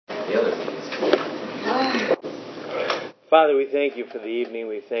Father, we thank you for the evening.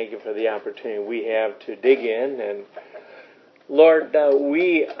 We thank you for the opportunity we have to dig in. And Lord,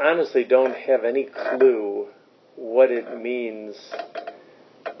 we honestly don't have any clue what it means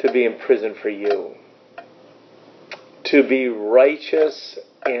to be in prison for you, to be righteous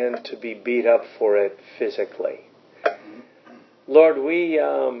and to be beat up for it physically. Lord, we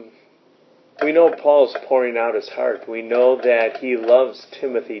know Paul's pouring out his heart. We know that he loves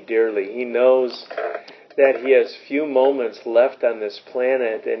Timothy dearly. He knows that he has few moments left on this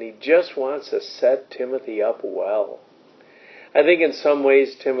planet, and he just wants to set Timothy up well. I think in some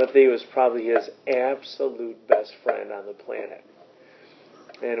ways Timothy was probably his absolute best friend on the planet.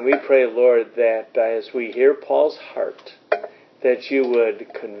 And we pray, Lord, that as we hear Paul's heart, that you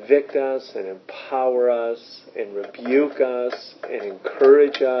would convict us and empower us and rebuke us and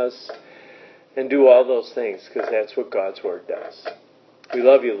encourage us and do all those things, because that's what God's Word does. We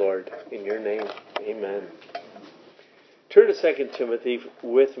love you, Lord. In your name, amen. Turn to 2 Timothy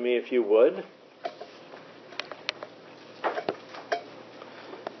with me, if you would.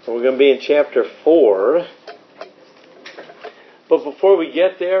 And we're going to be in chapter 4. But before we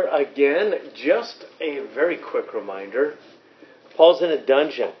get there, again, just a very quick reminder. Paul's in a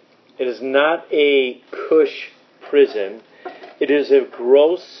dungeon. It is not a cush prison. It is a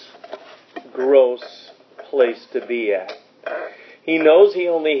gross place to be at. He knows he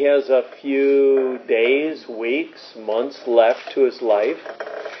only has a few days, weeks, months left to his life.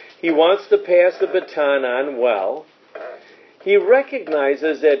 He wants to pass the baton on well. He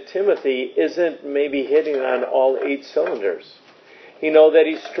recognizes that Timothy isn't maybe hitting on all 8 cylinders. He knows that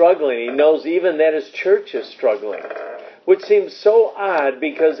he's struggling. He knows even that his church is struggling, which seems so odd,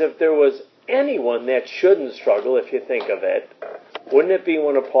 because if there was anyone that shouldn't struggle, if you think of it, wouldn't it be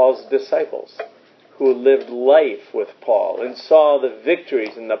one of Paul's disciples who lived life with Paul and saw the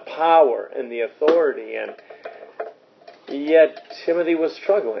victories and the power and the authority, and yet Timothy was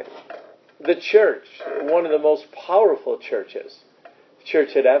struggling. The church, one of the most powerful churches, the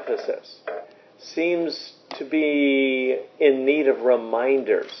church at Ephesus, seems to be in need of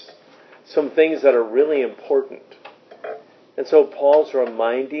reminders, some things that are really important. And so Paul's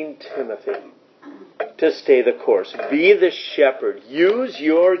reminding Timothy to stay the course. Be the shepherd. Use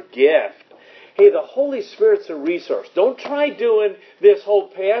your gift. Hey, the Holy Spirit's a resource. Don't try doing this whole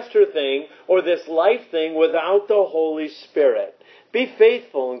pastor thing or this life thing without the Holy Spirit. Be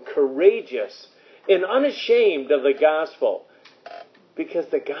faithful and courageous and unashamed of the gospel, because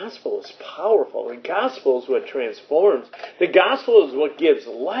the gospel is powerful. The gospel is what transforms. The gospel is what gives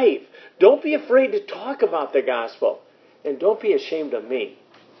life. Don't be afraid to talk about the gospel, and don't be ashamed of me.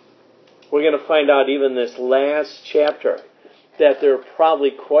 We're going to find out even this last chapter that there are probably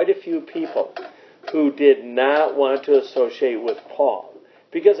quite a few people who did not want to associate with Paul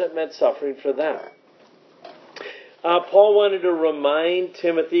because it meant suffering for them. Paul wanted to remind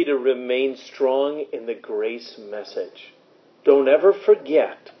Timothy to remain strong in the grace message. Don't ever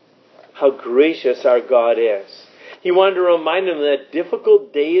forget how gracious our God is. He wanted to remind him that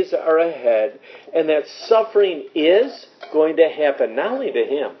difficult days are ahead and that suffering is going to happen, not only to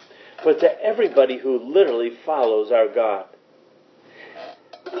him, but to everybody who literally follows our God.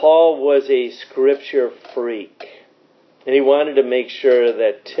 Paul was a scripture freak, and he wanted to make sure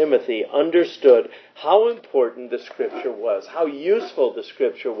that Timothy understood how important the scripture was, how useful the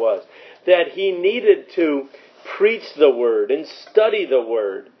scripture was, that he needed to preach the word and study the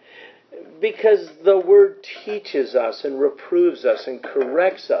word, because the word teaches us and reproves us and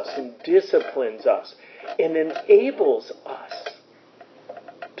corrects us and disciplines us and enables us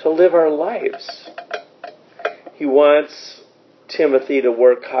to live our lives. He wants Timothy to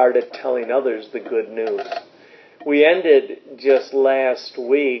work hard at telling others the good news. We ended just last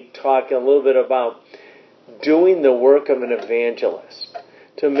week talking a little bit about doing the work of an evangelist,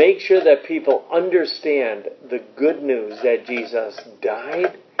 to make sure that people understand the good news that Jesus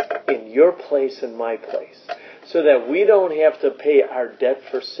died in your place and my place, so that we don't have to pay our debt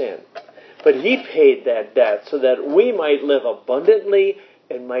for sin, but he paid that debt so that we might live abundantly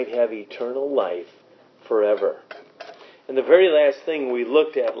and might have eternal life forever. And the very last thing we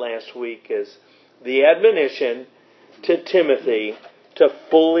looked at last week is the admonition to Timothy to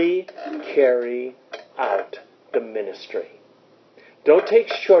fully carry out the ministry. Don't take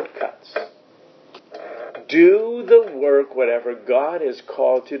shortcuts. Do the work, whatever God has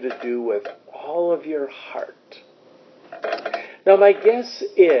called you to do, with all of your heart. Now, my guess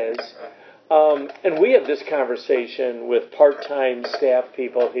is, and we have this conversation with part-time staff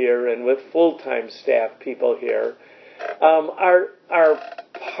people here and with full-time staff people here, our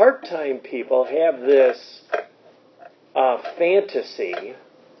part-time people have this fantasy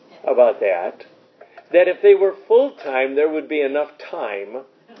about that that if they were full-time, there would be enough time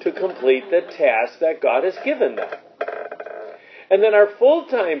to complete the task that God has given them. And then our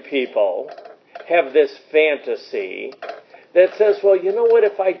full-time people have this fantasy that says, well, you know what,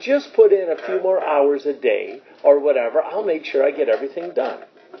 if I just put in a few more hours a day or whatever, I'll make sure I get everything done.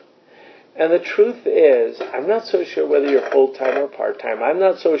 And the truth is, I'm not so sure whether you're full-time or part-time. I'm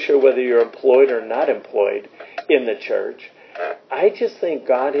not so sure whether you're employed or not employed in the church. I just think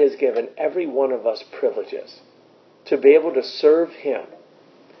God has given every one of us privileges to be able to serve Him.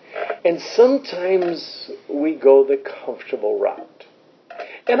 And sometimes we go the comfortable route.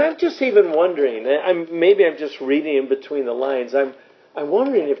 And I'm just even wondering, maybe I'm just reading in between the lines, I'm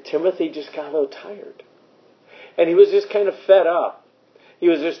wondering if Timothy just got a little tired. And he was just kind of fed up. He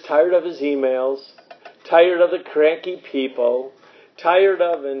was just tired of his emails, tired of the cranky people, tired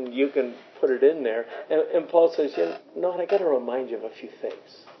of, and you can put it in there. And Paul says, you know what, I got to remind you of a few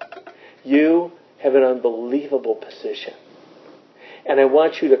things. You have an unbelievable position. And I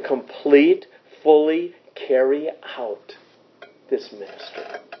want you to fully carry out this ministry.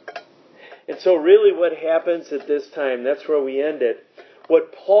 And so really what happens at this time, that's where we end it.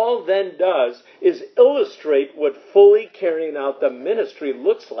 What Paul then does is illustrate what fully carrying out the ministry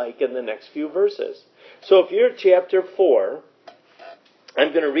looks like in the next few verses. So if you're at chapter 4,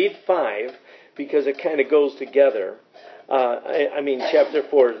 I'm going to read 5 because it kind of goes together. Chapter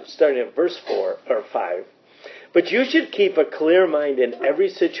 4, starting at verse 4 or 5. But you should keep a clear mind in every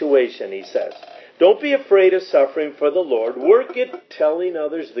situation, he says. Don't be afraid of suffering for the Lord. Work at telling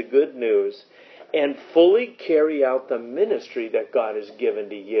others the good news and fully carry out the ministry that God has given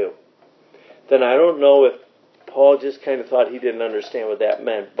to you. Then I don't know if Paul just kind of thought he didn't understand what that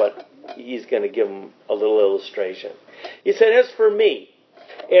meant, but he's going to give him a little illustration. He said, as for me,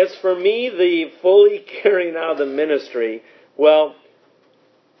 the fully carrying out the ministry, well,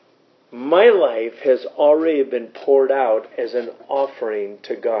 my life has already been poured out as an offering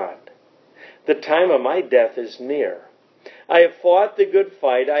to God. The time of my death is near. I have fought the good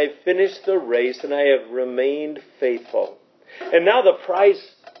fight, I have finished the race, and I have remained faithful. And now the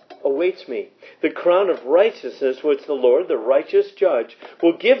prize awaits me, the crown of righteousness which the Lord, the righteous judge,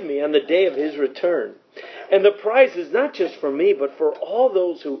 will give me on the day of His return. And the prize is not just for me, but for all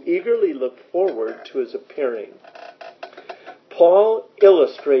those who eagerly look forward to His appearing. Paul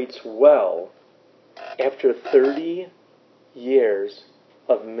illustrates well after 30 years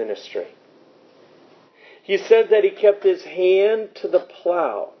of ministry. He said that he kept his hand to the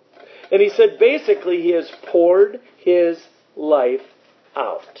plow. And he said basically he has poured his life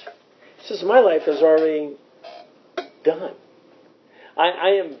out. He says, my life is already done.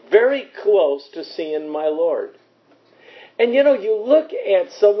 I am very close to seeing my Lord. And you look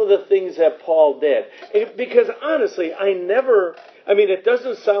at some of the things that Paul did. Because honestly, it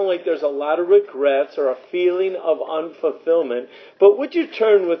doesn't sound like there's a lot of regrets or a feeling of unfulfillment. But would you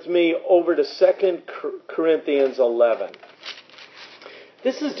turn with me over to 2 Corinthians 11?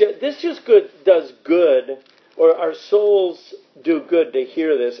 This just does good, or our souls do good to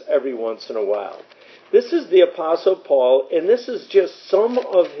hear this every once in a while. This is the Apostle Paul, and this is just some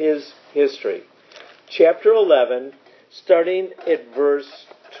of his history. Chapter 11, starting at verse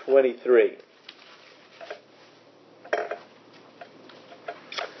 23.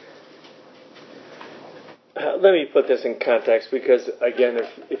 Let me put this in context because, again,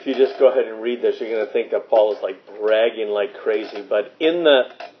 if you just go ahead and read this, you're going to think that Paul is bragging like crazy. But in the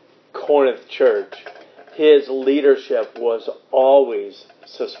Corinth church, his leadership was always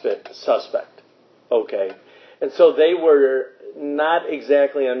suspect. Okay? And so they were not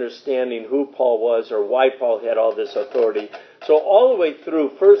exactly understanding who Paul was or why Paul had all this authority. So all the way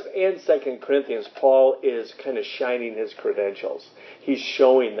through 1st and 2nd Corinthians, Paul is kind of shining his credentials. He's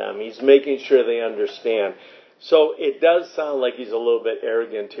showing them. He's making sure they understand. So it does sound like he's a little bit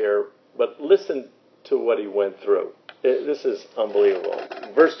arrogant here, but listen to what he went through. This is unbelievable.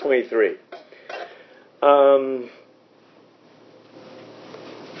 Verse 23.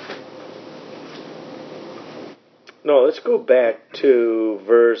 No, let's go back to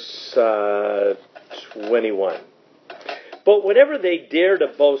verse 21. But whatever they dare to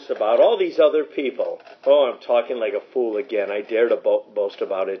boast about, all these other people, I'm talking like a fool again. I dare to boast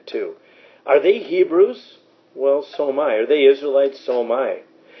about it too. Are they Hebrews? Well, so am I. Are they Israelites? So am I.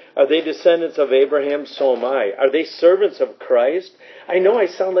 Are they descendants of Abraham? So am I. Are they servants of Christ? I know I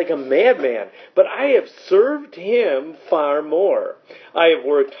sound like a madman, but I have served Him far more. I have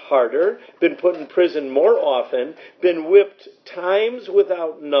worked harder, been put in prison more often, been whipped times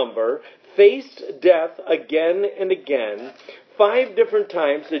without number, faced death again and again. 5 different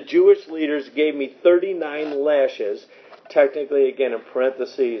times the Jewish leaders gave me 39 lashes. Technically, again, in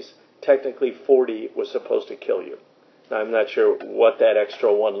parentheses, technically 40 was supposed to kill you. Now, I'm not sure what that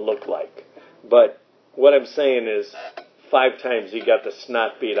extra one looked like. But what I'm saying is 5 times he got the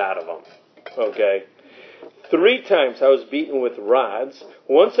snot beat out of him. Okay? 3 times I was beaten with rods.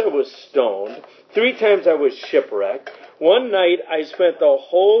 Once I was stoned. 3 times I was shipwrecked. One night I spent the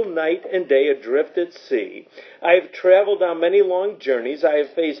whole night and day adrift at sea. I have traveled on many long journeys. I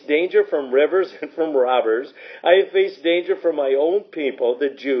have faced danger from rivers and from robbers. I have faced danger from my own people,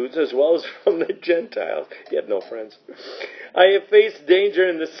 the Jews, as well as from the Gentiles. He had no friends. I have faced danger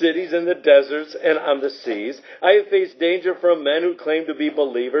in the cities and the deserts and on the seas. I have faced danger from men who claim to be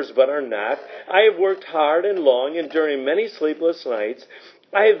believers but are not. I have worked hard and long, enduring many sleepless nights.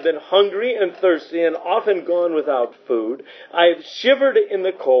 I have been hungry and thirsty and often gone without food. I have shivered in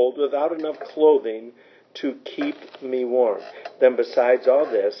the cold without enough clothing to keep me warm. Then besides all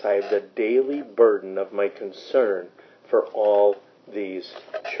this, I have the daily burden of my concern for all these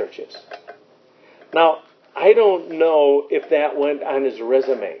churches. Now, I don't know if that went on his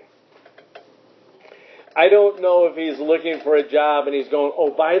resume. I don't know if he's looking for a job and he's going,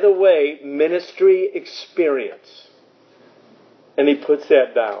 oh, by the way, ministry experience. And he puts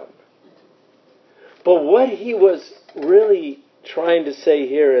that down. But what he was really trying to say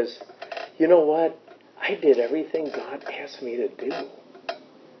here is, you know what? I did everything God asked me to do.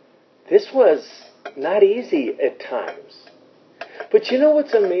 This was not easy at times. But you know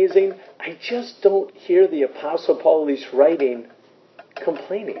what's amazing? I just don't hear the Apostle Paul, at least writing,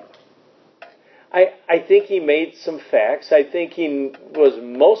 complaining. I think he made some facts. I think he was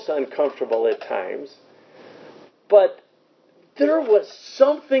most uncomfortable at times. But there was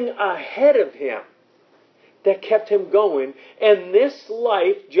something ahead of him that kept him going, and this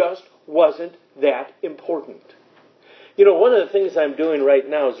life just wasn't that important. You know, one of the things I'm doing right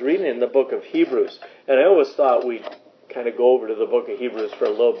now is reading in the book of Hebrews, and I always thought we'd kind of go over to the book of Hebrews for a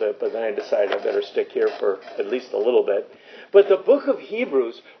little bit, but then I decided I better stick here for at least a little bit. But the book of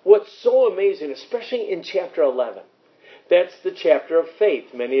Hebrews, what's so amazing, especially in chapter 11, that's the chapter of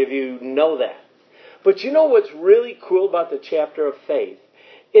faith. Many of you know that. But you know what's really cool about the chapter of faith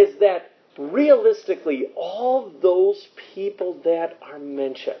is that realistically, all those people that are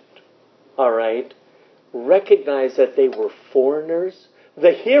mentioned, all right, recognize that they were foreigners.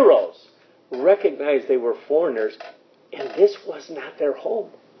 The heroes recognized they were foreigners, and this was not their home.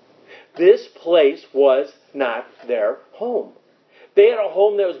 This place was not their home. They had a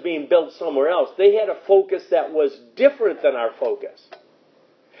home that was being built somewhere else. They had a focus that was different than our focus.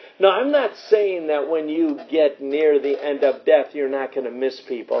 Now, I'm not saying that when you get near the end of death, you're not going to miss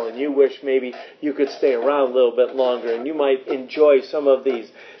people and you wish maybe you could stay around a little bit longer and you might enjoy some of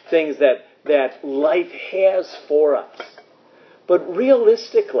these things that life has for us. But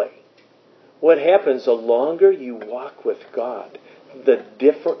realistically, what happens the longer you walk with God,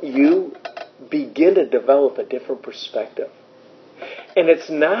 you begin to develop a different perspective. And it's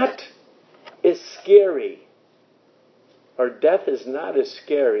not as scary, or death is not as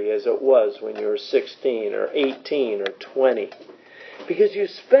scary as it was when you were 16 or 18 or 20. Because you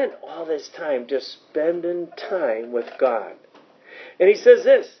spent all this time just spending time with God. And he says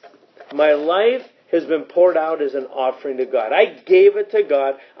this, my life has been poured out as an offering to God. I gave it to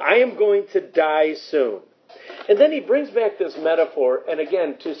God. I am going to die soon. And then he brings back this metaphor, and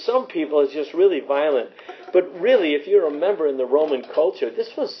again, to some people it's just really violent. But really, if you remember in the Roman culture,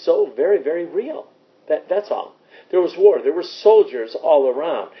 this was so very, very real. That's all. There was war. There were soldiers all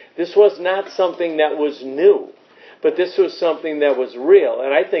around. This was not something that was new, but this was something that was real.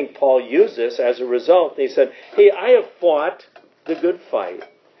 And I think Paul used this as a result. He said, hey, I have fought the good fight.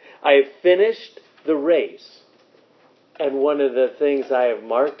 I have finished the race. And one of the things I have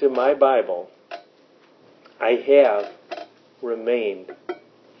marked in my Bible, I have remained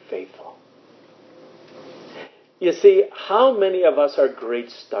faithful. You see, how many of us are great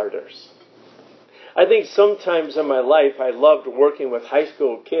starters? I think sometimes in my life I loved working with high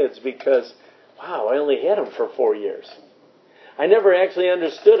school kids because, wow, I only had them for 4 years. I never actually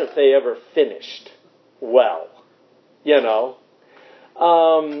understood if they ever finished well, you know.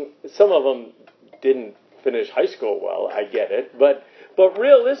 Some of them didn't finish high school well, I get it, but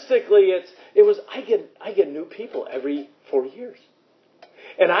realistically I get new people every 4 years.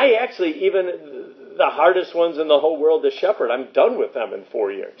 And I actually, even the hardest ones in the whole world to shepherd, I'm done with them in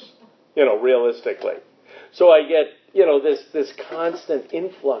 4 years. Realistically. So I get, this constant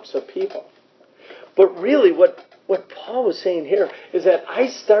influx of people. But really what Paul was saying here is that I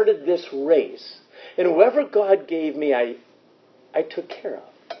started this race, and whoever God gave me, I took care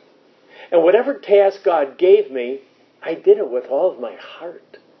of. And whatever task God gave me, I did it with all of my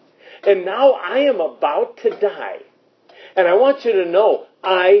heart. And now I am about to die. And I want you to know,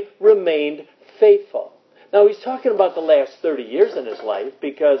 I remained faithful. Now, he's talking about the last 30 years in his life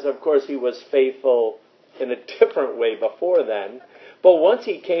because, of course, he was faithful in a different way before then. But once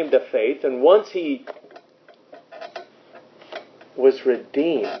he came to faith and once he was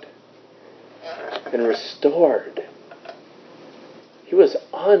redeemed and restored, he was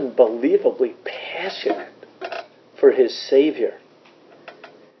unbelievably passionate for his Savior.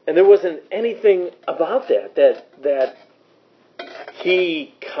 And there wasn't anything about that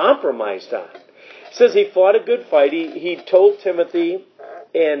he compromised on. It says he fought a good fight. He told Timothy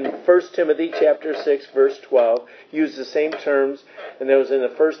in 1 Timothy chapter 6, verse 12, used the same terms, and that was in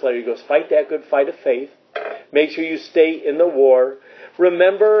the first letter. He goes, fight that good fight of faith. Make sure you stay in the war.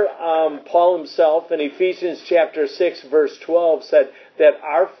 Remember, Paul himself in Ephesians chapter 6, verse 12 said that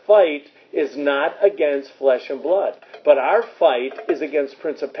our fight is not against flesh and blood, but our fight is against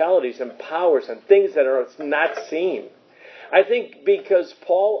principalities and powers and things that are not seen. I think because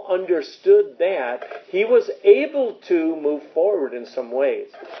Paul understood that, he was able to move forward in some ways.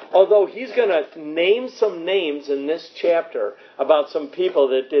 Although he's going to name some names in this chapter about some people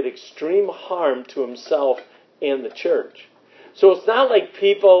that did extreme harm to himself and the church. So it's not like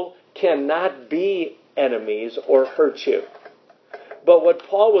people cannot be enemies or hurt you. But what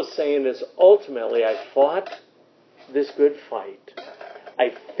Paul was saying is ultimately, I fought this good fight.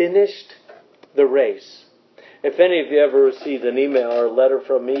 I finished the race. If any of you ever received an email or a letter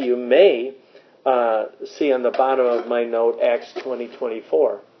from me, you may see on the bottom of my note Acts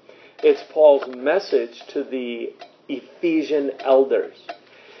 20:24. It's Paul's message to the Ephesian elders.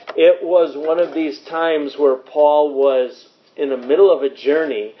 It was one of these times where Paul was in the middle of a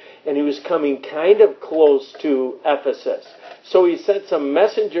journey and he was coming kind of close to Ephesus. So he sent some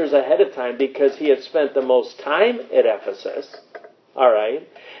messengers ahead of time because he had spent the most time at Ephesus. All right.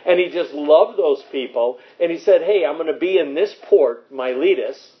 And he just loved those people. And he said, hey, I'm going to be in this port,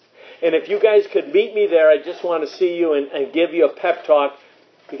 Miletus. And if you guys could meet me there, I just want to see you and give you a pep talk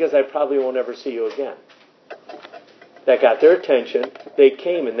because I probably won't ever see you again. That got their attention. They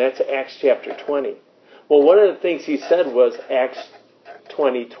came, and that's Acts chapter 20. Well, one of the things he said was Acts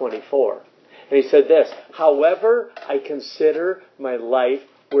 20:24. And he said this, however, I consider my life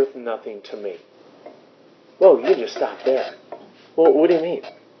worth nothing to me. Whoa, you just stop there. Well, what do you mean?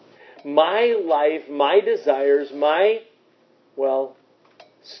 My life, my desires, my,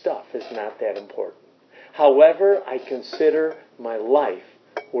 stuff is not that important. However, I consider my life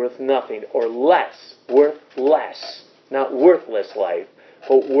worth nothing or less, worth less. Not worthless life,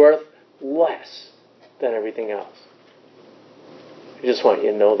 but worth less than everything else. I just want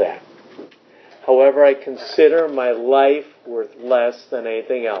you to know that. However, I consider my life worth less than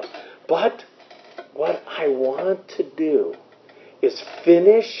anything else. But what I want to do is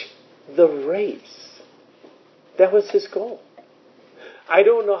finish the race. That was his goal. I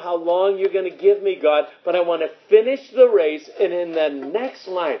don't know how long you're going to give me, God, but I want to finish the race. And in the next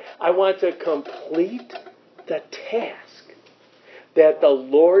line, I want to complete the task that the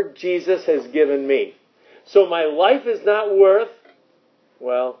Lord Jesus has given me. So my life is not worth,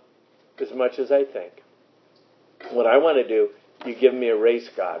 as much as I think. What I want to do, you give me a race,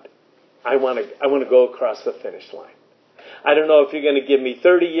 God. I want to go across the finish line. I don't know if you're going to give me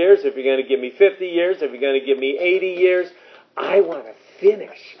 30 years, if you're going to give me 50 years, if you're going to give me 80 years. I want to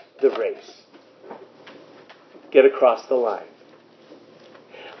finish the race. Get across the line.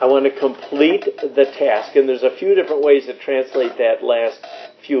 I want to complete the task. And there's a few different ways to translate that last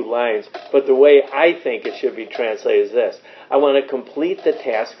few lines. But the way I think it should be translated is this. I want to complete the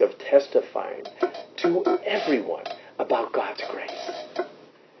task of testifying to everyone about God's grace.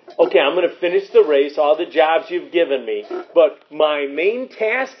 Okay, I'm going to finish the race, all the jobs you've given me. But my main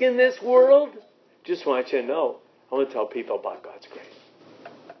task in this world, just want you to know, I want to tell people about God's grace.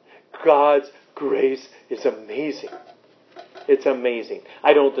 God's grace is amazing. It's amazing.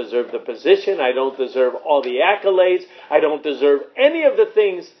 I don't deserve the position. I don't deserve all the accolades. I don't deserve any of the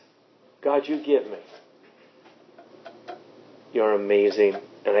things, God, you give me. You're amazing,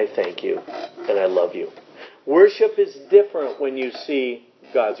 and I thank you, and I love you. Worship is different when you see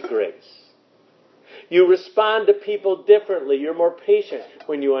God's grace. You respond to people differently. You're more patient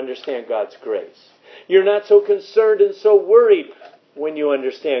when you understand God's grace. You're not so concerned and so worried when you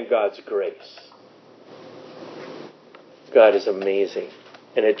understand God's grace. God is amazing,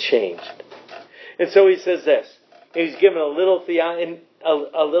 and it changed. And so he says this. He's given a little theology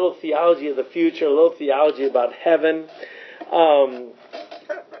of the future, a little theology about heaven. And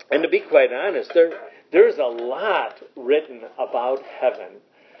to be quite honest, there's a lot written about heaven.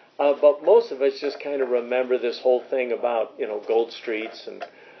 But most of us just kind of remember this whole thing about, gold streets and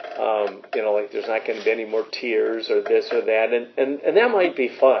Like there's not going to be any more tears or this or that, and that might be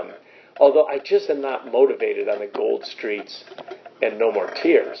fun. Although I just am not motivated on the gold streets and no more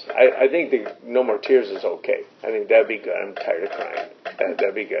tears. I think the no more tears is okay. I think that'd be good. I'm tired of crying.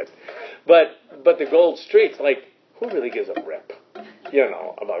 That'd be good. But the gold streets, like, who really gives a rip,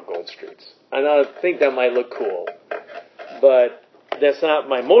 about gold streets? And I think that might look cool, but that's not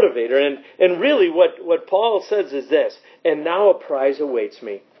my motivator. And really what Paul says is this, and now a prize awaits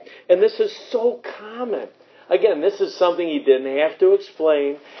me. And this is so common. Again, this is something he didn't have to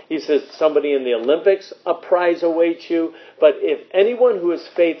explain. He says, somebody in the Olympics, a prize awaits you. But if anyone who is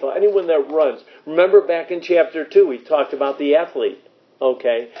faithful, anyone that runs, remember back in chapter 2, we talked about the athlete.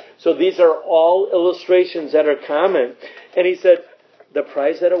 Okay? So these are all illustrations that are common. And he said, the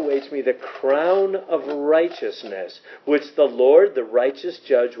prize that awaits me, the crown of righteousness, which the Lord, the righteous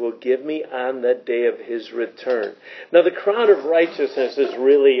judge, will give me on the day of his return. Now, the crown of righteousness is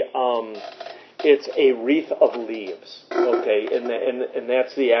really, it's a wreath of leaves, okay, and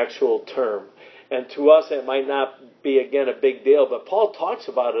that's the actual term. And to us, it might not be, again, a big deal, but Paul talks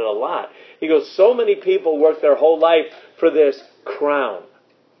about it a lot. He goes, so many people work their whole life for this crown,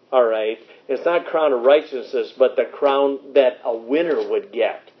 all right? It's not crown of righteousness, but the crown that a winner would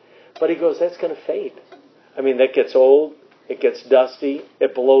get. But he goes, that's going to fade. I mean, that gets old, it gets dusty,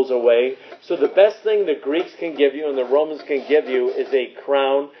 it blows away. So the best thing the Greeks can give you and the Romans can give you is a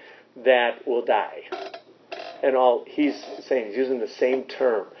crown that will die. And all he's saying, he's using the same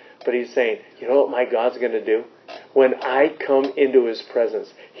term, but he's saying, you know what my God's going to do? When I come into his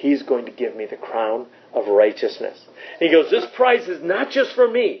presence, he's going to give me the crown of righteousness. And he goes, this prize is not just for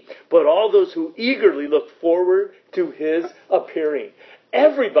me, but all those who eagerly look forward to his appearing.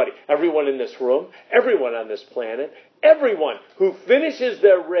 Everybody, everyone in this room, everyone on this planet, everyone who finishes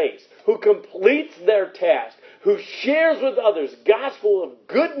their race, who completes their task, who shares with others gospel of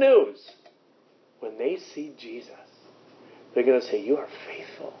good news, when they see Jesus, they're going to say, you are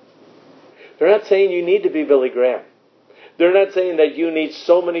faithful. They're not saying you need to be Billy Graham. They're not saying that you need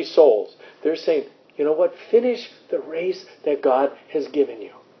so many souls. They're saying, you know what? Finish the race that God has given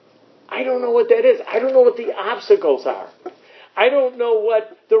you. I don't know what that is. I don't know what the obstacles are. I don't know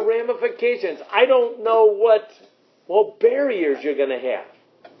what the ramifications. I don't know what, barriers you're going to have.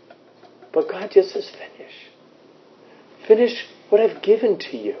 But God just says, finish. Finish what I've given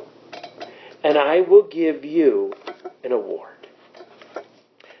to you. And I will give you an award.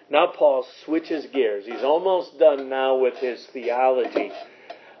 Now Paul switches gears. He's almost done now with his theology.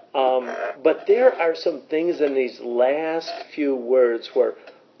 But there are some things in these last few words where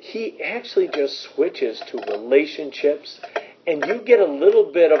he actually just switches to relationships. And you get a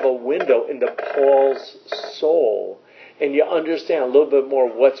little bit of a window into Paul's soul. And you understand a little bit more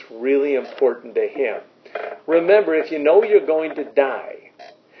what's really important to him. Remember, if you know you're going to die,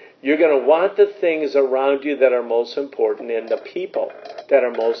 you're going to want the things around you that are most important and the people that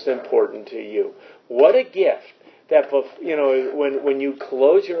are most important to you. What a gift that, when you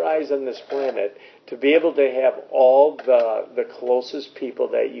close your eyes on this planet, to be able to have all the closest people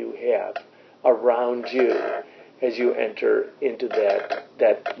that you have around you as you enter into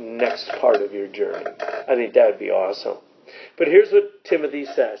that next part of your journey. I think that would be awesome. But here's what Timothy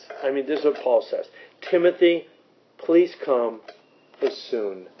says. This is what Paul says. Timothy, please come as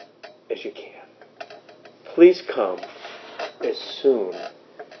soon as you can. Please come as soon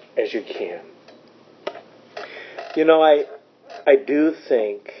as you can. I do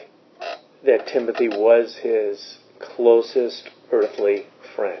think that Timothy was his closest earthly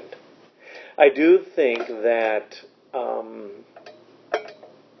friend. I do think that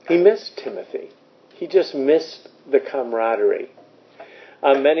he missed Timothy. He just missed the camaraderie.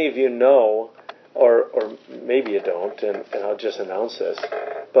 Many of you know, or maybe you don't, and I'll just announce this,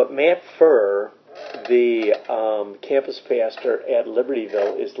 but Matt Furr, the campus pastor at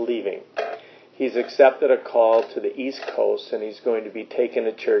Libertyville, is leaving. He's accepted a call to the East Coast, and he's going to be taking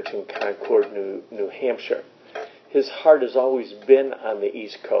a church in Concord, New Hampshire. His heart has always been on the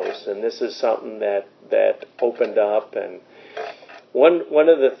East Coast, and this is something that opened up. And one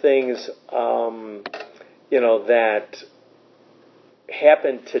of the things, that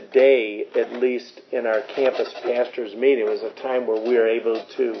happened today, at least in our campus pastors meeting, was a time where we were able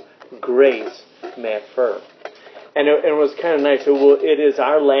to grace Matt Furr. And it was kind of nice. It is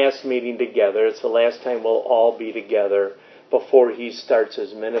our last meeting together. It's the last time we'll all be together before he starts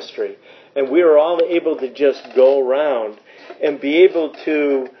his ministry. And we were all able to just go around and be able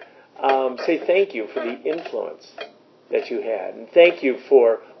to say thank you for the influence that you had. And thank you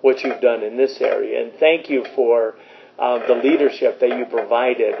for what you've done in this area. And thank you for the leadership that you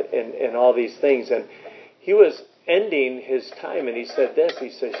provided and all these things. And he was ending his time, and he said this. He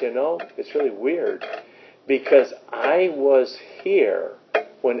says, it's really weird because I was here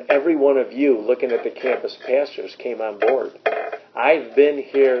when every one of you looking at the campus pastors came on board. I've been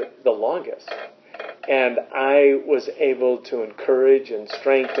here the longest. And I was able to encourage and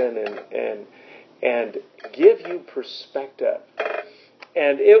strengthen and give you perspective.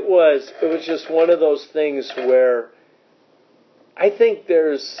 And it was just one of those things where I think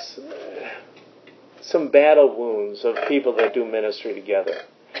there's some battle wounds of people that do ministry together.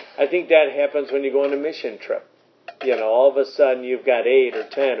 I think that happens when you go on a mission trip. All of a sudden you've got 8 or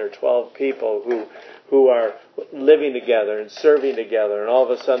 10 or 12 people who are living together and serving together, and all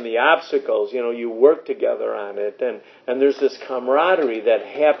of a sudden the obstacles, you work together on it, and there's this camaraderie that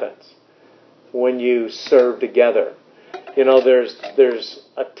happens when you serve together. There's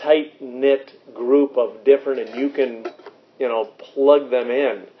a tight-knit group of different, and you can, plug them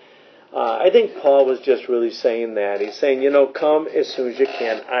in. I think Paul was just really saying that. He's saying, come as soon as you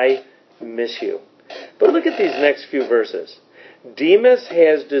can. I miss you. But look at these next few verses. Demas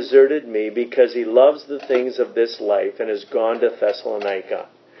has deserted me because he loves the things of this life and has gone to Thessalonica.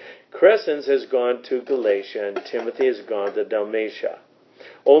 Crescens has gone to Galatia, and Timothy has gone to Dalmatia.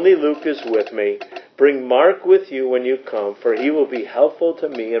 Only Luke is with me. Bring Mark with you when you come, for he will be helpful to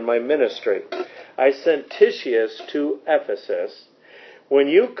me in my ministry. I sent Titius to Ephesus. When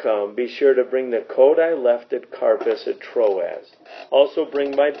you come, be sure to bring the coat I left at Carpus at Troas. Also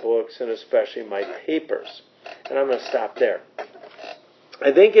bring my books and especially my papers. And I'm going to stop there.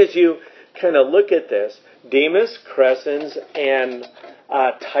 I think as you kind of look at this, Demas, Crescens, and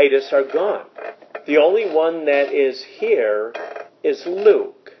Titus are gone. The only one that is here is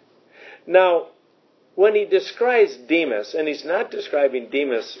Luke. Now, when he describes Demas, and he's not describing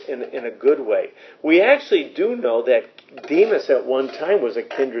Demas in a good way, we actually do know that Demas at one time was a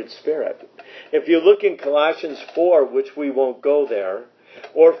kindred spirit. If you look in Colossians 4, which we won't go there,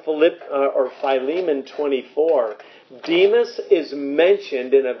 or Philemon 24, Demas is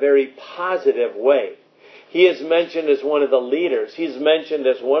mentioned in a very positive way. He is mentioned as one of the leaders. He's mentioned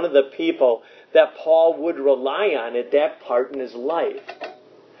as one of the people that Paul would rely on at that part in his life.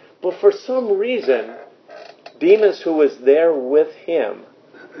 But for some reason, Demas, who was there with him,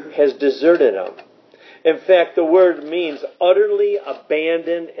 has deserted him. In fact, the word means utterly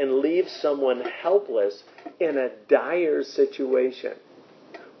abandon and leave someone helpless in a dire situation.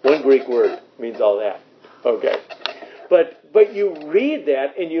 One Greek word means all that. Okay. But you read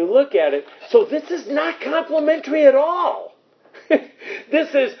that and you look at it, so this is not complimentary at all.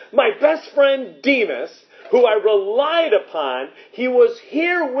 This is my best friend Demas, who I relied upon. He was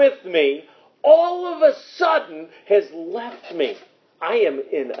here with me, all of a sudden has left me. I am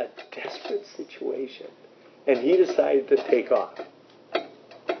in a desperate situation. And he decided to take off.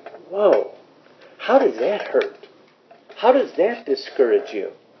 Whoa. How does that hurt? How does that discourage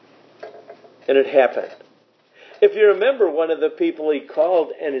you? And it happened. If you remember, one of the people he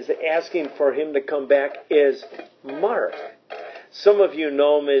called and is asking for him to come back is Mark. Some of you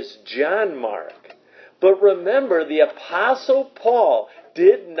know him as John Mark. But remember, the Apostle Paul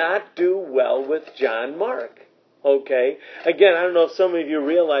did not do well with John Mark. Okay? Again, I don't know if some of you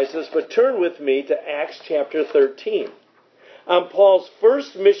realize this, but turn with me to Acts chapter 13. On Paul's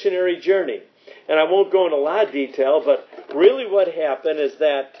first missionary journey. And I won't go into a lot of detail, but really what happened is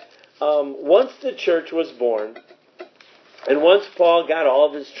that once the church was born, and once Paul got all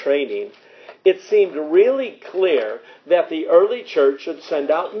of his training, it seemed really clear that the early church should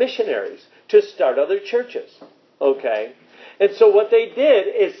send out missionaries to start other churches. Okay? And so what they did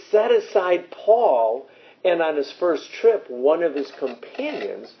is set aside Paul, and on his first trip, one of his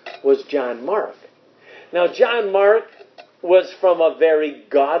companions was John Mark. Now, John Mark was from a very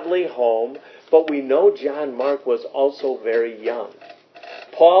godly home, but we know John Mark was also very young.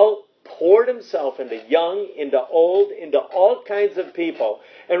 Paul poured himself into young, into old, into all kinds of people.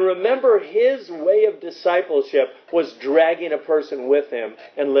 And remember, his way of discipleship was dragging a person with him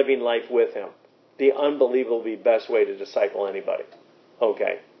and living life with him. The unbelievably best way to disciple anybody.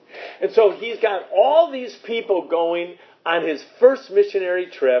 Okay. And so he's got all these people going on his first missionary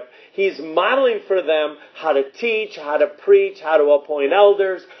trip. He's modeling for them how to teach, how to preach, how to appoint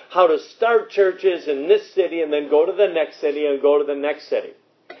elders, how to start churches in this city and then go to the next city and go to the next city.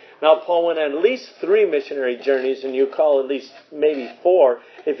 Now, Paul went on at least 3 missionary journeys, and you call at least maybe 4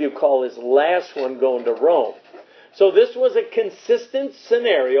 if you call his last one going to Rome. So this was a consistent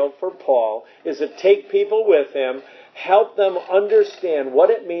scenario for Paul, is to take people with him, help them understand what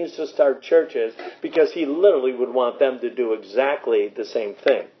it means to start churches, because he literally would want them to do exactly the same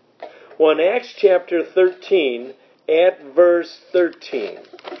thing. Well, in Acts chapter 13, at verse 13,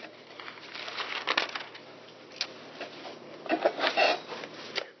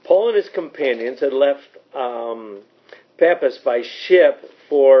 and his companions had left Paphos by ship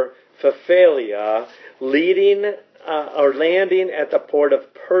for Paphlagonia, landing at the port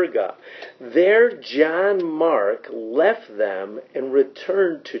of Perga. There John Mark left them and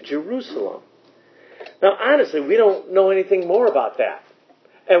returned to Jerusalem. Now, honestly, we don't know anything more about that.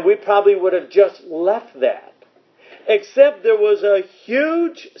 And we probably would have just left that. Except there was a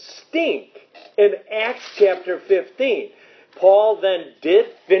huge stink in Acts chapter 15. Paul then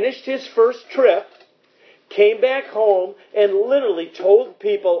finished his first trip, came back home, and literally told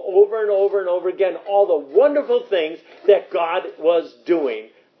people over and over and over again all the wonderful things that God was doing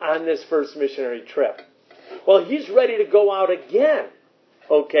on this first missionary trip. Well, he's ready to go out again,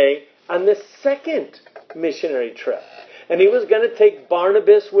 on the second missionary trip. And he was going to take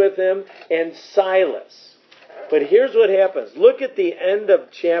Barnabas with him and Silas. But here's what happens. Look at the end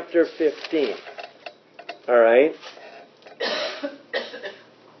of chapter 15. All right?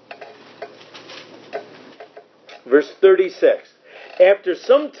 Verse 36. After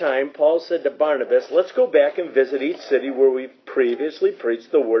some time, Paul said to Barnabas, let's go back and visit each city where we've previously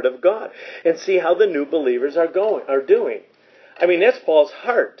preached the word of God and see how the new believers are doing. I mean, that's Paul's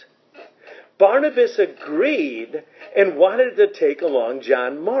heart. Barnabas agreed and wanted to take along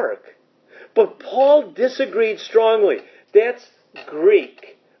John Mark. But Paul disagreed strongly. That's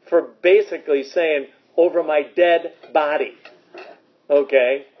Greek for basically saying, over my dead body.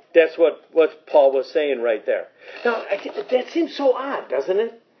 Okay? That's what Paul was saying right there. Now, that seems so odd, doesn't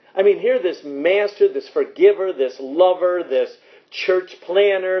it? I mean, here this master, this forgiver, this lover, this church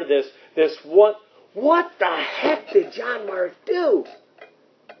planner, this what the heck did John Mark do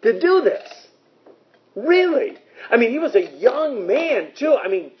to do this? Really? I mean, he was a young man, too. I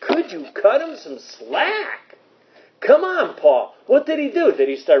mean, could you cut him some slack? Come on, Paul. What did he do? Did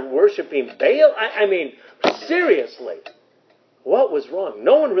he start worshiping Baal? I mean, seriously. What was wrong?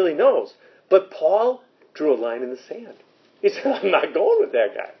 No one really knows. But Paul drew a line in the sand. He said, I'm not going with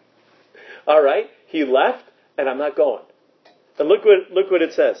that guy. All right? He left, and I'm not going. And look what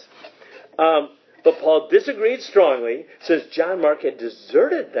it says. But Paul disagreed strongly, says John Mark had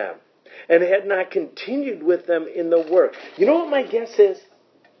deserted them and had not continued with them in the work. You know what my guess is?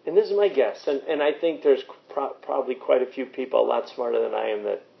 And this is my guess, and I think there's probably quite a few people a lot smarter than I am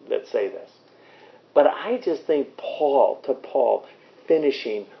that say this. But I just think Paul,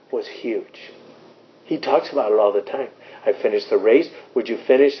 finishing was huge. He talks about it all the time. I finished the race. Would you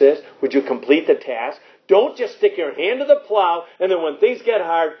finish this? Would you complete the task? Don't just stick your hand to the plow, and then when things get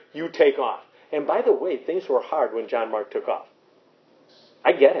hard, you take off. And by the way, things were hard when John Mark took off.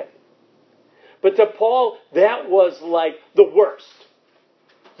 I get it. But to Paul, that was like the worst.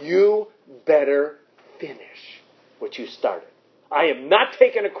 You better finish what you started. I am not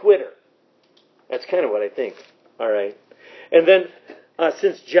taking a quitter. That's kind of what I think. All right. And then,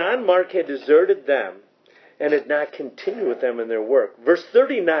 since John Mark had deserted them and had not continued with them in their work, verse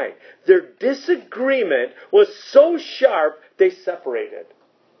 39, their disagreement was so sharp they separated.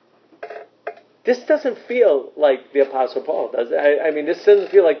 This doesn't feel like the Apostle Paul, does it? I mean, this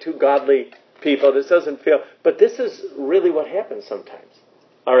doesn't feel like two godly people. This doesn't feel... But this is really what happens sometimes.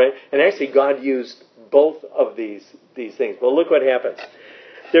 All right? And actually, God used both of these things. Well, look what happens.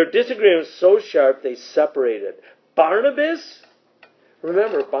 Their disagreement was so sharp, they separated. Barnabas,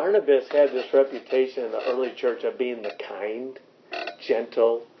 remember, Barnabas had this reputation in the early church of being the kind,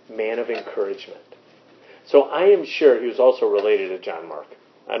 gentle man of encouragement. So I am sure he was also related to John Mark.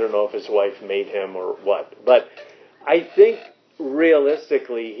 I don't know if his wife made him or what. But I think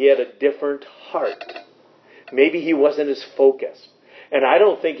realistically he had a different heart. Maybe he wasn't as focused. And I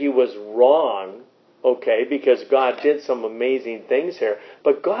don't think he was wrong, because God did some amazing things here.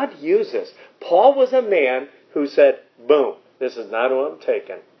 But God uses. Paul was a man who said, boom, this is not what I'm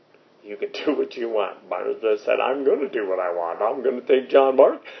taking. You can do what you want. Barnabas said, I'm going to do what I want. I'm going to take John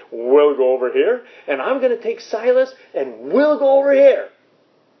Mark. We'll go over here. And I'm going to take Silas and we'll go over here.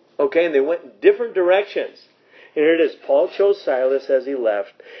 And they went in different directions. And here it is. Paul chose Silas as he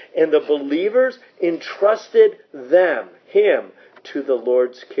left. And the believers entrusted him, to the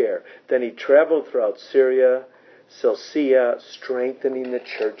Lord's care. Then he traveled throughout Syria, Cilicia, strengthening the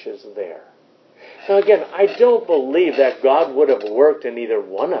churches there. Now again, I don't believe that God would have worked in either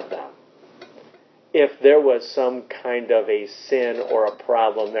one of them if there was some kind of a sin or a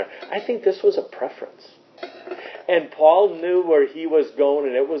problem there. I think this was a preference. And Paul knew where he was going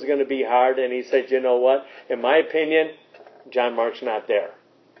and it was going to be hard, and he said, you know what? In my opinion, John Mark's not there.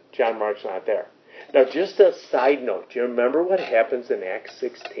 John Mark's not there. Now, just a side note, do you remember what happens in Acts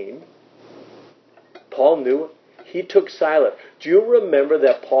 16? Paul knew he took Silas. Do you remember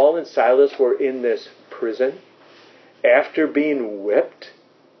that Paul and Silas were in this prison after being whipped?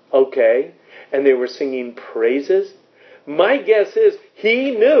 Okay? And they were singing praises. My guess is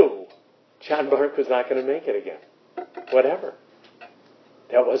he knew John Mark was not going to make it again. Whatever.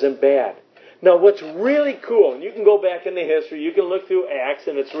 That wasn't bad. Now, what's really cool, and you can go back into history, you can look through Acts,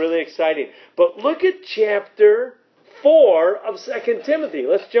 and it's really exciting. But look at chapter 4 of 2 Timothy.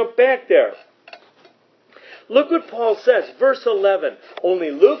 Let's jump back there. Look what Paul says, verse 11. Only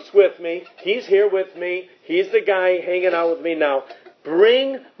Luke's with me. He's here with me. He's the guy hanging out with me now.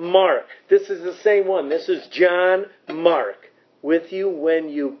 Bring Mark. This is the same one. This is John Mark with you when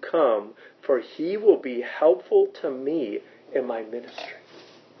you come, for he will be helpful to me in my ministry.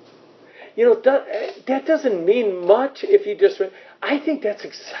 You know, that doesn't mean much if you just... I think that's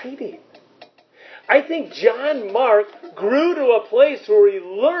exciting. I think John Mark grew to a place where he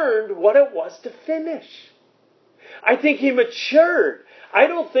learned what it was to finish. I think he matured. I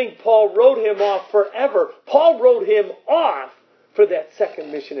don't think Paul wrote him off forever. Paul wrote him off for that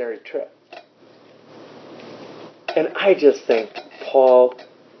second missionary trip. And I just think Paul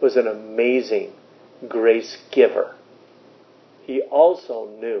was an amazing grace giver. He also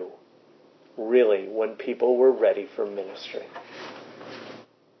knew really when people were ready for ministry.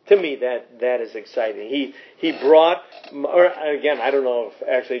 To me, that is exciting. He brought, or again, I don't know if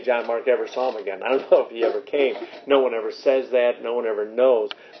actually John Mark ever saw him again. I don't know if he ever came. No one ever says that. No one ever knows.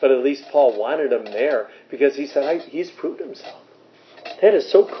 But at least Paul wanted him there because he said, he's proved himself. That is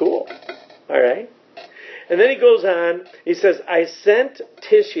so cool. All right? And then he goes on. He says, I sent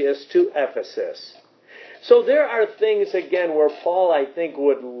Titius to Ephesus. So there are things, again, where Paul, I think,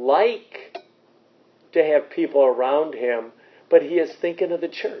 would like to have people around him, but he is thinking of the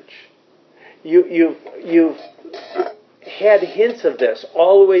church. You've had hints of this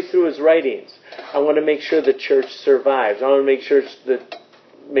all the way through his writings. I want to make sure the church survives. I want to make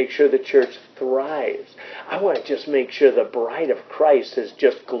sure the church thrives. I want to just make sure the bride of Christ is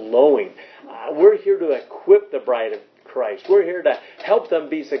just glowing. We're here to equip the bride of Christ. We're here to help them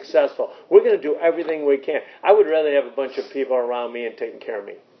be successful. We're going to do everything we can. I would rather have a bunch of people around me and taking care of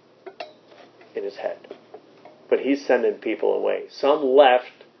me in his head. But he's sending people away. Some left,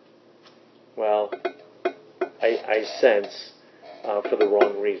 well, I sense, for the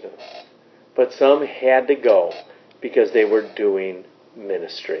wrong reasons. But some had to go because they were doing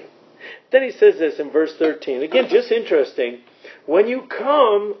ministry. Then he says this in verse 13. Again, just interesting. When you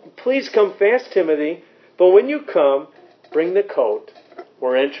come, please come fast, Timothy. But when you come, bring the coat.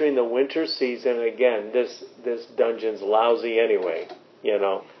 We're entering the winter season. Again, this dungeon's lousy anyway. You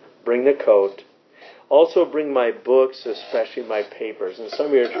know, bring the coat. Also bring my books, especially my papers. And some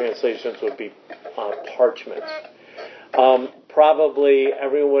of your translations would be parchments. Probably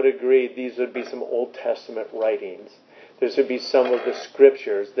everyone would agree these would be some Old Testament writings. This would be some of the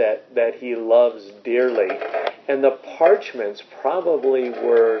scriptures that he loves dearly. And the parchments probably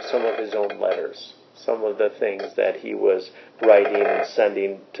were some of his own letters. Some of the things that he was writing and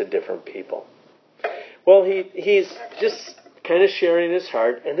sending to different people. Well, he's just kind of sharing his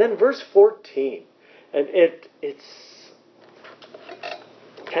heart. And then verse 14. And it's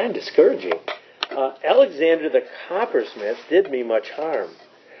kind of discouraging. Alexander the coppersmith did me much harm,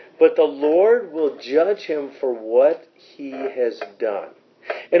 but the Lord will judge him for what he has done.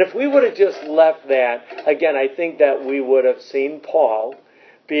 And if we would have just left that, again, I think that we would have seen Paul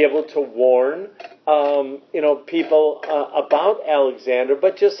be able to warn people about Alexander,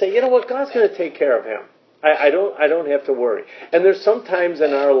 but just say, you know what, God's going to take care of him. I don't have to worry. And there's some times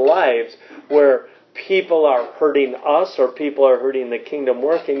in our lives where people are hurting us or people are hurting the kingdom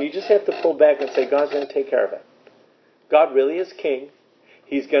work, and you just have to pull back and say, God's going to take care of it. God really is king.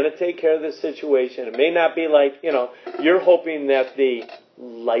 He's going to take care of this situation. It may not be like, you're hoping that the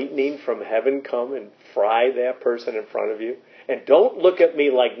lightning from heaven come and fry that person in front of you. And don't look at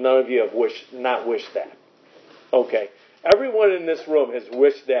me like none of you have not wished that. Okay? Everyone in this room has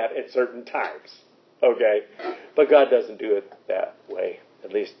wished that at certain times. Okay? But God doesn't do it that way.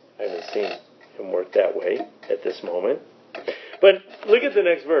 At least I haven't seen him work that way at this moment. But look at the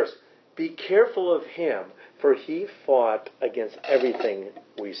next verse. Be careful of him, for he fought against everything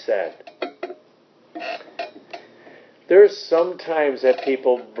we said. There's sometimes that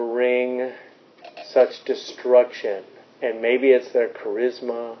people bring such destruction, and maybe it's their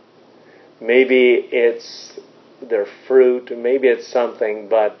charisma, maybe it's their fruit, maybe it's something,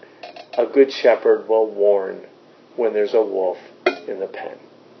 but a good shepherd will warn when there's a wolf in the pen.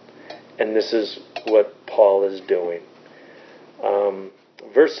 And this is what Paul is doing.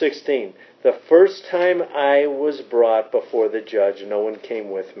 Verse 16. The first time I was brought before the judge, no one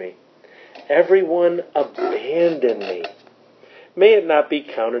came with me. Everyone abandoned me. May it not be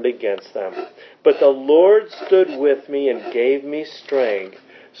counted against them. But the Lord stood with me and gave me strength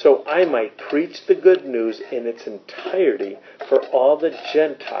so I might preach the good news in its entirety for all the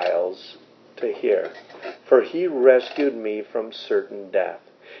Gentiles to hear. For he rescued me from certain death.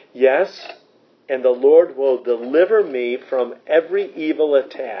 Yes, and the Lord will deliver me from every evil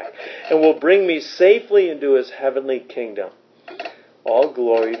attack, and will bring me safely into his heavenly kingdom. All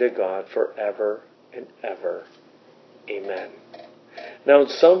glory to God forever and ever. Amen. Now, in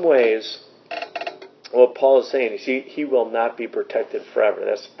some ways, what Paul is saying is he will not be protected forever.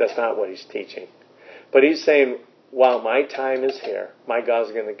 That's not what he's teaching. But he's saying, while my time is here, my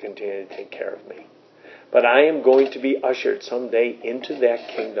God's going to continue to take care of me. But I am going to be ushered someday into that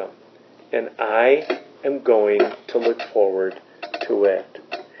kingdom. And I am going to look forward to it.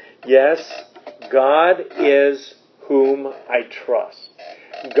 Yes, God is whom I trust.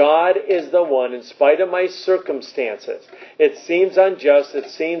 God is the one, in spite of my circumstances. It seems unjust, it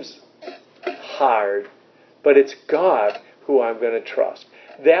seems hard, but it's God who I'm going to trust.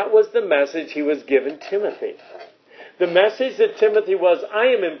 That was the message he was given Timothy. The message to Timothy was, I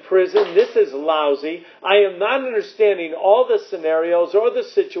am in prison, this is lousy, I am not understanding all the scenarios or the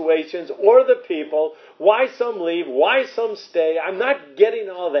situations or the people, why some leave, why some stay, I'm not getting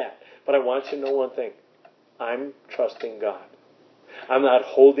all that. But I want you to know one thing, I'm trusting God. I'm not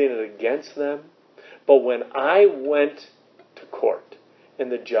holding it against them, but when I went to court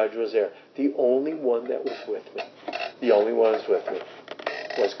and the judge was there, the only one that was with me,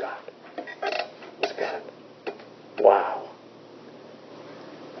 was God. Was God. Wow.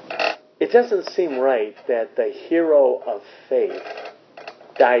 It doesn't seem right that the hero of faith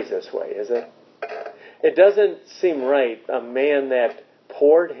dies this way, is it? It doesn't seem right, a man that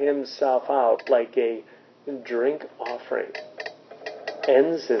poured himself out like a drink offering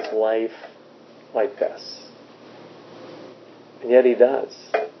ends his life like this. And yet he does.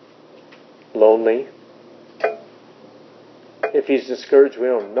 Lonely. If he's discouraged, we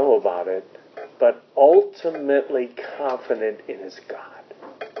don't know about it, but ultimately confident in his God.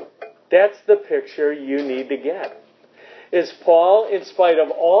 That's the picture you need to get. Is Paul, in spite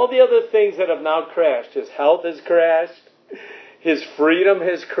of all the other things that have now crashed, his health has crashed, his freedom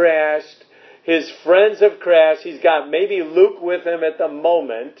has crashed, his friends have crashed, he's got maybe Luke with him at the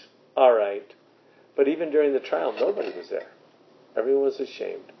moment, all right, but even during the trial, nobody was there. Everyone was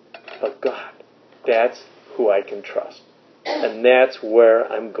ashamed. But God, that's who I can trust. And that's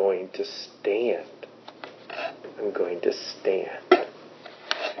where I'm going to stand. I'm going to stand.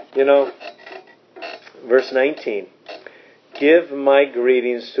 You know, verse 19. Give my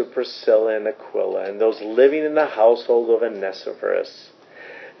greetings to Priscilla and Aquila and those living in the household of Onesiphorus.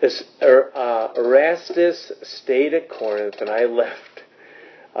 Erastus stayed at Corinth, and I left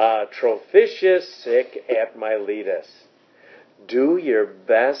Trophimus sick at Miletus. Do your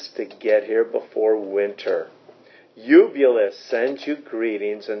best to get here before winter. Eubulus sends you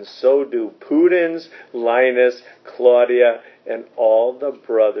greetings, and so do Pudens, Linus, Claudia, and all the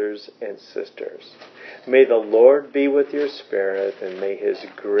brothers and sisters. May the Lord be with your spirit, and may his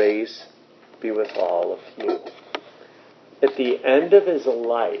grace be with all of you. At the end of his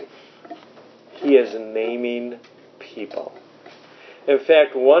life, he is naming people. In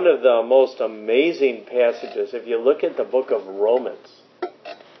fact, one of the most amazing passages, if you look at the book of Romans,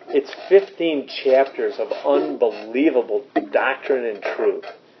 it's 15 chapters of unbelievable doctrine and truth.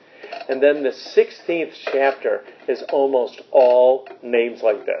 And then the 16th chapter is almost all names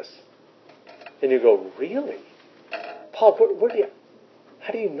like this. And you go, really? Paul,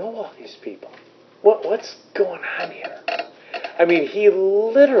 how do you know all these people? What's going on here? I mean, he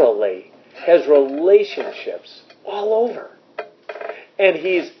literally has relationships all over. And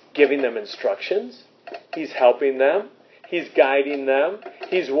he's giving them instructions. He's helping them. He's guiding them.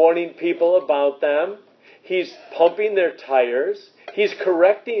 He's warning people about them. He's pumping their tires. He's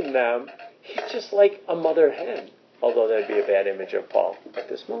correcting them. He's just like a mother hen. Although that'd be a bad image of Paul at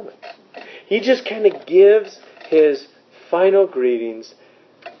this moment. He just kind of gives his final greetings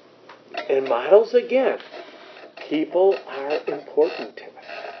and models again. People are important to him.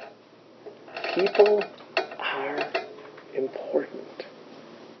 People are important.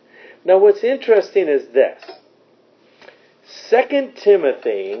 Now what's interesting is this. 2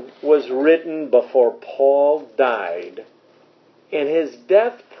 Timothy was written before Paul died, and his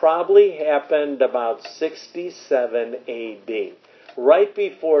death probably happened about 67 AD, right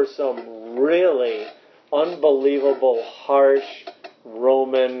before some really unbelievable, harsh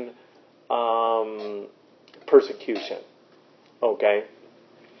Roman persecution. Okay?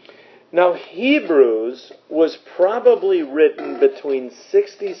 Now, Hebrews was probably written between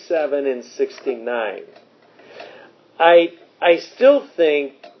 67 and 69. I still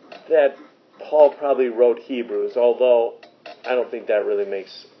think that Paul probably wrote Hebrews, although I don't think that really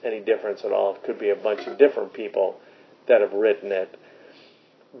makes any difference at all. It could be a bunch of different people that have written it.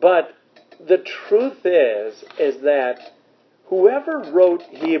 But the truth is that whoever wrote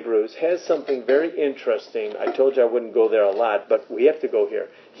Hebrews has something very interesting. I told you I wouldn't go there a lot, but we have to go here.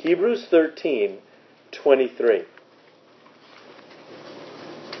 Hebrews 13:23.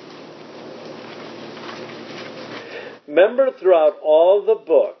 Remember throughout all the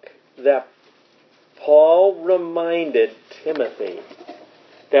book that Paul reminded Timothy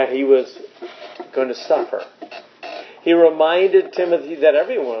that he was going to suffer. He reminded Timothy that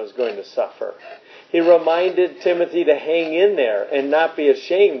everyone was going to suffer. He reminded Timothy to hang in there and not be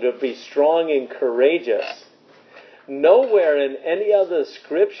ashamed, to be strong and courageous. Nowhere in any of the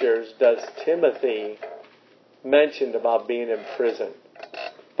scriptures does Timothy mention about being in prison.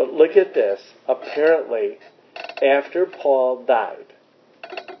 But look at this. Apparently, after Paul died,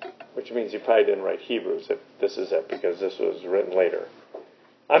 which means he probably didn't write Hebrews if this is it, because this was written later.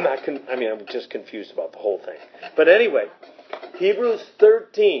 I'm just confused about the whole thing. But anyway, Hebrews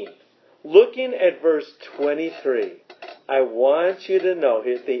 13, looking at verse 23, I want you to know,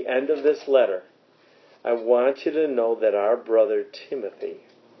 here at the end of this letter, I want you to know that our brother Timothy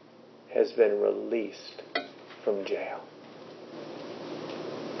has been released from jail.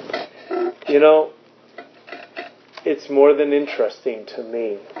 You know, it's more than interesting to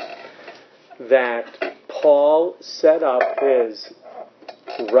me that Paul set up his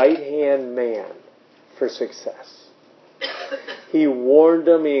right-hand man for success. He warned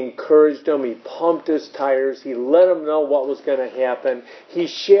him, he encouraged him, he pumped his tires, he let him know what was going to happen. He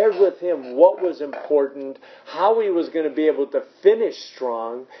shared with him what was important, how he was going to be able to finish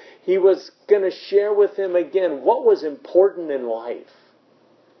strong. He was going to share with him again what was important in life.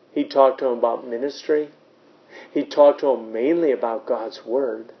 He talked to him about ministry. He talked to him mainly about God's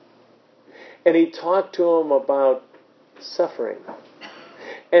Word. And he talked to him about suffering.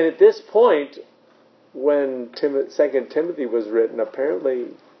 And at this point, when 2 Timothy was written, apparently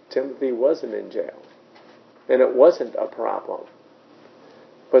Timothy wasn't in jail. And it wasn't a problem.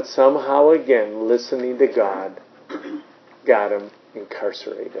 But somehow again, listening to God got him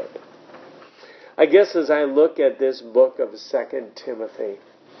incarcerated. I guess as I look at this book of 2 Timothy,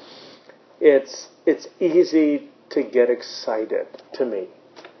 it's easy to get excited, to me,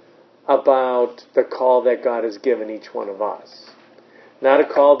 about the call that God has given each one of us. Not a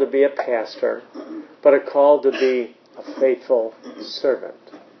call to be a pastor, but a call to be a faithful servant.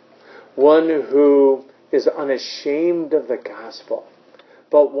 One who is unashamed of the gospel,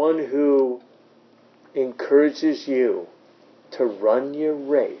 but one who encourages you to run your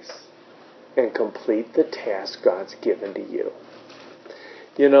race and complete the task God's given to you.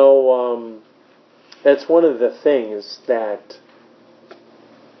 You know, that's one of the things that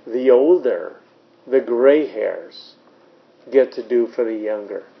the older, the gray hairs, get to do for the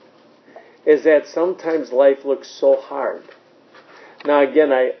younger, is that sometimes life looks so hard. Now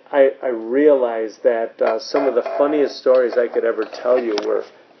again, I realize that some of the funniest stories I could ever tell you were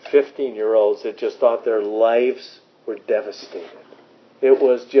 15-year-olds that just thought their lives were devastated. It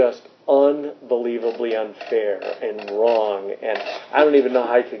was just unbelievably unfair and wrong, and I don't even know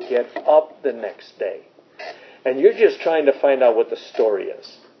how I could get up the next day. And you're just trying to find out what the story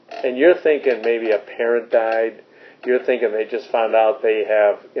is. And you're thinking maybe a parent died. You're thinking they just found out they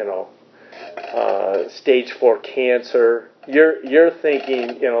have, stage 4 cancer. You're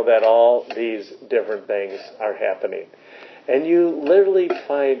thinking, that all these different things are happening. And you literally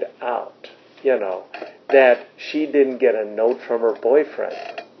find out, that she didn't get a note from her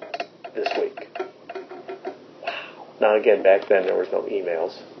boyfriend this week. Wow. Now again, back then there was no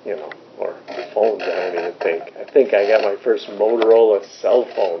emails, or phones, I don't even think. I think I got my first Motorola cell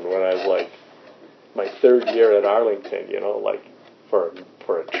phone when I was like my 3rd year at Arlington, for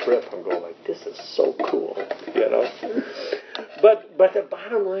a trip. I'm going like, this is so cool, But the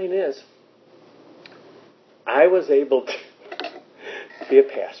bottom line is, I was able to be a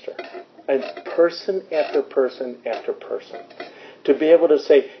pastor, and person after person after person, to be able to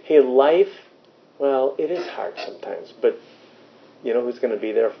say, hey, life, well, it is hard sometimes, but you know who's going to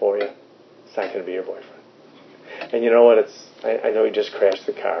be there for you? It's not going to be your boyfriend. And you know what? I know you just crashed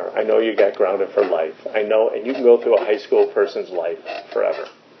the car. I know you got grounded for life. I know, and you can go through a high school person's life forever.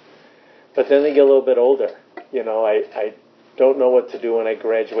 But then they get a little bit older. I don't know what to do when I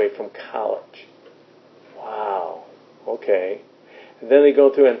graduate from college. Wow. Okay. And then they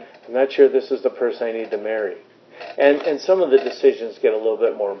go through, and I'm not sure this is the person I need to marry. And some of the decisions get a little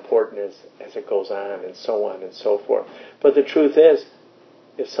bit more important as it goes on, and so on and so forth. But the truth is,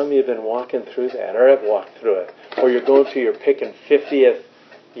 if some of you have been walking through that, or have walked through it, or you're going through your pick and 50th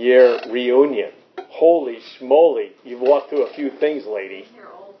year reunion, holy schmoly, you've walked through a few things, lady.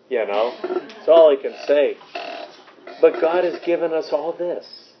 You know, that's all I can say. But God has given us all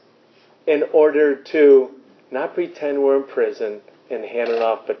this in order to not pretend we're in prison and handing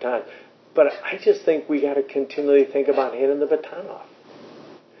off batons. But I just think we got to continually think about handing the baton off.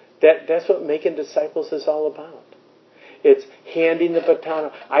 That's what making disciples is all about. It's handing the baton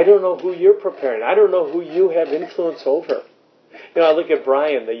off. I don't know who you're preparing. I don't know who you have influence over. You know, I look at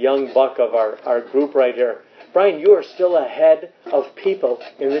Brian, the young buck of our group right here. Brian, you are still ahead of people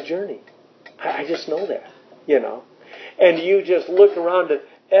in the journey. I just know that, you know. And you just look around at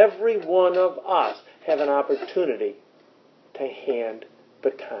every one of us have an opportunity to hand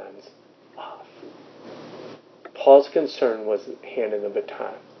batons off. Paul's concern was handing the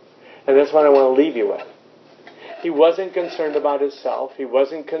baton. And that's what I want to leave you with. He wasn't concerned about himself. He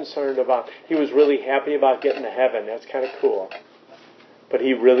wasn't concerned about... He was really happy about getting to heaven. That's kind of cool. But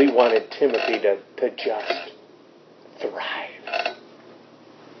he really wanted Timothy to just thrive.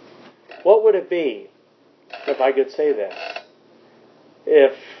 What would it be, if I could say this,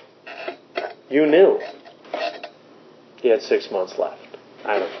 if you knew you had 6 months left?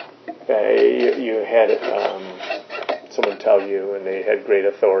 I don't know. You had someone tell you, and they had great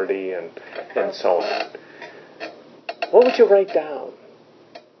authority, and so on. What would you write down?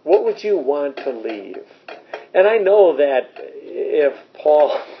 What would you want to leave? And I know that if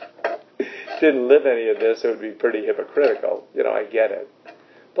Paul didn't live any of this, it would be pretty hypocritical. You know, I get it.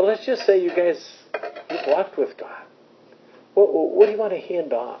 But let's just say you guys, you've walked with God. What do you want to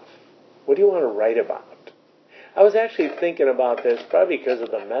hand off? What do you want to write about? I was actually thinking about this, probably because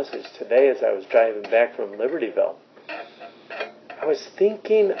of the message today as I was driving back from Libertyville. I was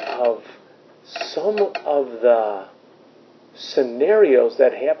thinking of some of the scenarios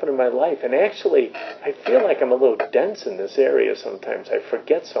that happen in my life. And actually, I feel like I'm a little dense in this area sometimes. I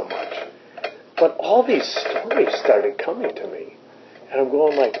forget so much. But all these stories started coming to me. And I'm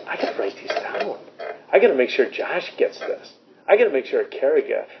going like, I got to write these down. I got to make sure Josh gets this. I got to make sure Carrie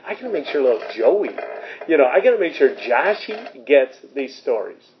gets it. I got to make sure little Joey, I got to make sure Joshy gets these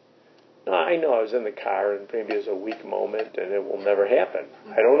stories. Now, I know I was in the car and maybe it was a weak moment and it will never happen.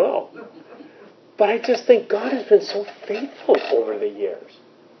 I don't know. But I just think God has been so faithful over the years.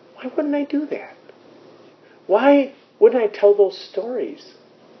 Why wouldn't I do that? Why wouldn't I tell those stories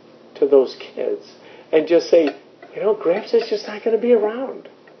to those kids and just say, Gramps is just not going to be around.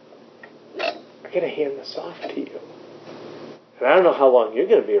 I'm going to hand this off to you. And I don't know how long you're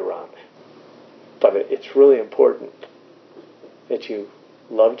going to be around, but it's really important that you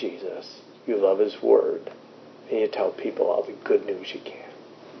love Jesus, you love His Word, and you tell people all the good news you can.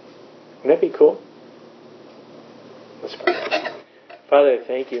 Wouldn't that be cool? Let's pray. Father, I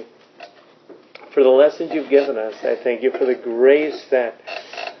thank you for the lessons you've given us. I thank you for the grace that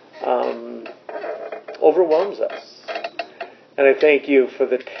overwhelms us. And I thank you for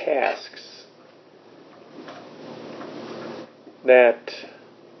the tasks that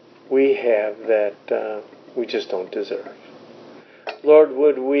we have that we just don't deserve. Lord,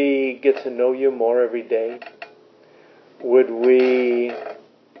 would we get to know you more every day? Would we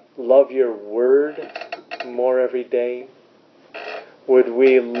love your word more every day? Would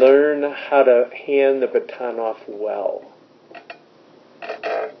we learn how to hand the baton off well?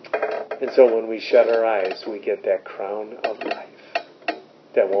 And so when we shut our eyes, we get that crown of life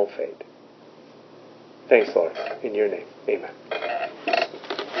that won't fade. Thanks, Lord. In your name, amen. So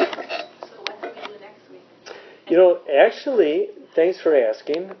what do we do next week? Actually, thanks for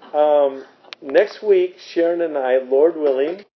asking. Next week, Sharon and I, Lord willing,